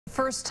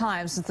First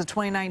time since the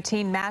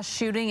 2019 mass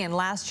shooting and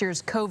last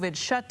year's COVID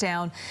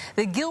shutdown,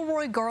 the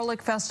Gilroy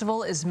Garlic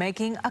Festival is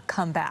making a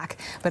comeback.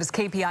 But as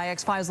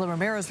KPIX5's Len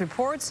Ramirez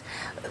reports,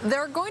 there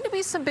are going to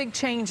be some big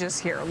changes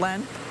here.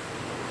 Len?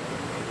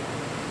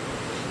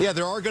 Yeah,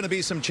 there are going to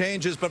be some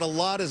changes, but a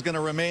lot is going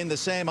to remain the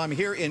same. I'm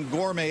here in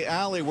Gourmet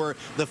Alley, where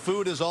the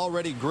food is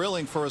already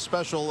grilling for a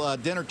special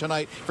dinner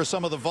tonight for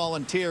some of the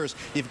volunteers.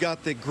 You've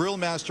got the grill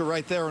master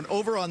right there, and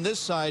over on this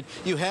side,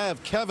 you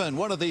have Kevin,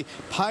 one of the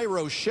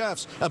pyro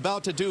chefs,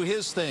 about to do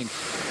his thing.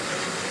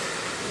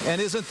 And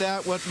isn't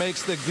that what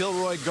makes the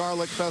Gilroy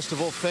Garlic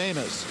Festival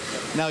famous?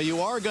 Now, you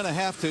are going to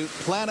have to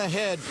plan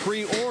ahead,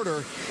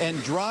 pre-order,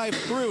 and drive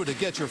through to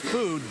get your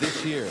food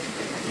this year.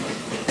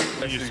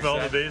 Can you smell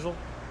the basil?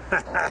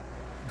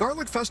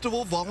 Garlic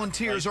Festival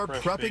volunteers are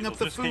prepping up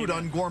the food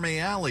on Gourmet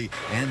Alley,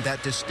 and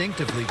that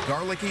distinctively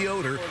garlicky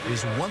odor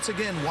is once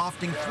again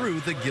wafting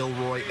through the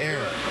Gilroy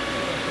air.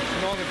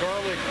 Smell the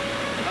garlic.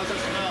 How's it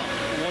smell?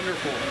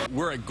 Wonderful.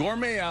 We're at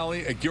Gourmet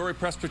Alley at Gilroy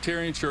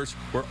Presbyterian Church,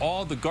 where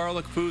all the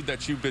garlic food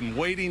that you've been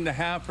waiting to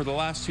have for the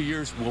last 2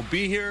 years will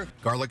be here.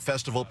 Garlic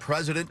Festival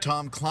President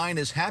Tom Klein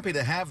is happy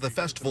to have the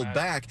festival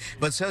back,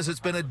 but says it's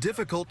been a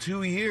difficult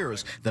 2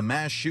 years. The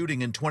mass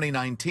shooting in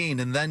 2019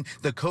 and then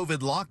the COVID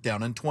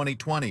lockdown in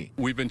 2020.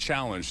 We've been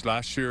challenged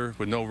last year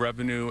with no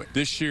revenue.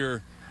 This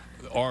year,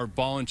 our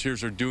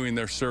volunteers are doing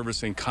their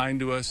service in kind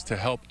to us to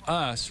help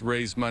us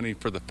raise money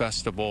for the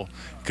festival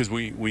because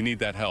we need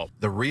that help.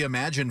 The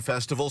Reimagine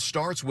Festival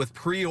starts with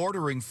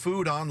pre-ordering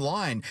food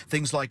online,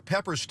 things like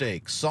pepper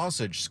steak,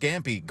 sausage,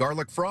 scampi,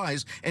 garlic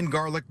fries, and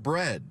garlic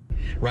bread.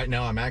 Right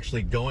now, I'm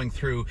actually going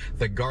through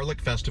the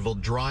Garlic Festival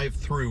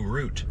drive-through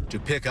route. To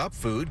pick up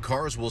food,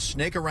 cars will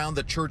snake around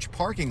the church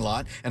parking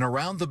lot and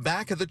around the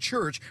back of the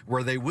church,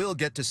 where they will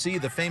get to see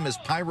the famous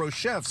pyro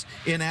chefs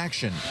in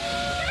action.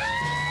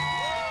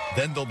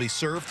 Then they'll be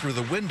served through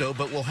the window,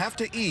 but will have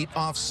to eat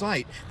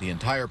off-site. The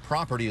entire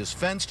property is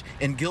fenced,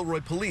 and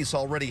Gilroy police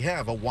already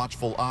have a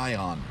watchful eye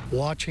on.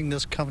 Watching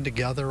this come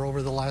together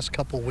over the last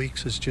couple of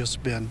weeks has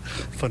just been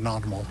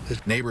phenomenal.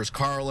 Neighbors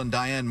Carl and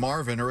Diane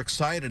Marvin are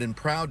excited and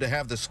proud to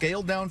have the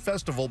scaled-down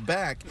festival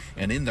back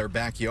and in their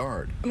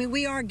backyard. I mean,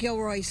 we are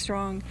Gilroy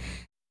strong.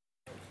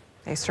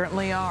 They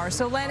certainly are.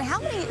 So,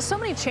 Len, so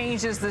many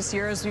changes this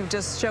year, as you've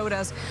just showed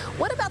us.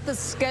 What about the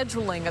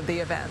scheduling of the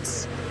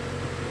events?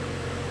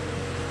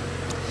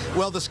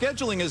 Well, the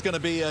scheduling is going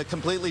to be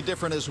completely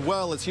different as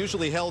well. It's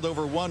usually held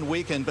over one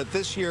weekend, but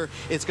this year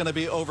it's going to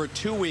be over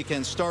 2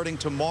 weekends, starting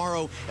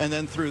tomorrow and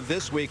then through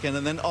this weekend,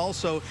 and then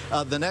also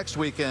the next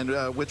weekend,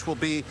 which will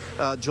be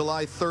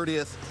July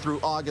 30th through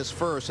August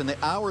 1st. And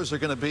the hours are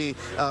going to be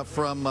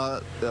from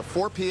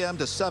 4 p.m.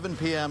 to 7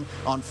 p.m.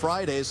 on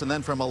Fridays, and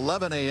then from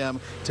 11 a.m.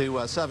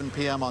 to 7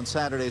 p.m. on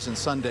Saturdays and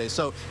Sundays.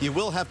 So you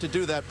will have to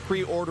do that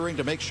pre-ordering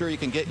to make sure you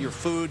can get your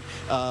food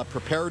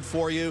prepared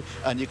for you,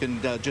 and you can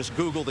just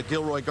Google the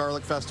Gilroy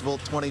Garlic Festival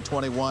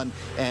 2021,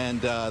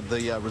 and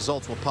the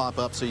results will pop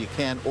up, so you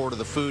can order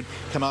the food.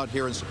 Come out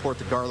here and support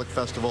the Garlic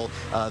Festival.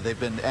 They've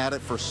been at it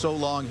for so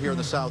long here in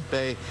the South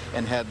Bay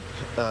and had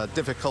a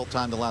difficult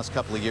time the last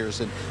couple of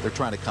years, and they're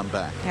trying to come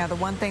back. Yeah, the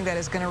one thing that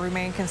is going to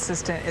remain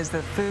consistent is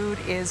the food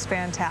is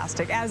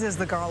fantastic, as is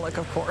the garlic,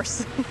 of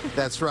course.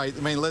 That's right.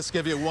 I mean, let's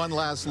give you one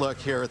last look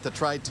here at the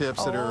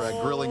tri-tips that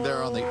are grilling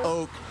there on the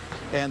oak,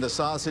 and the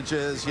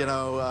sausages. You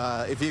know,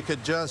 if you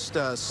could just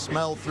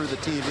smell through the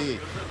TV,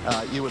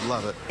 you would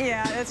love it.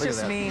 Yeah, it's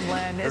just mean,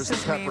 Len. It's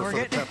just mean. We're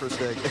getting pepper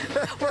steak.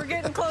 We're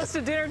getting close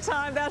to dinner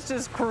time. That's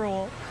just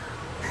cruel.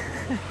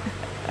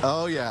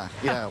 Oh yeah,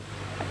 yeah.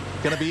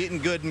 Gonna be eating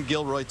good in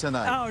Gilroy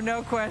tonight. Oh,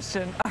 no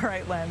question. All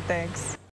right, Len. Thanks.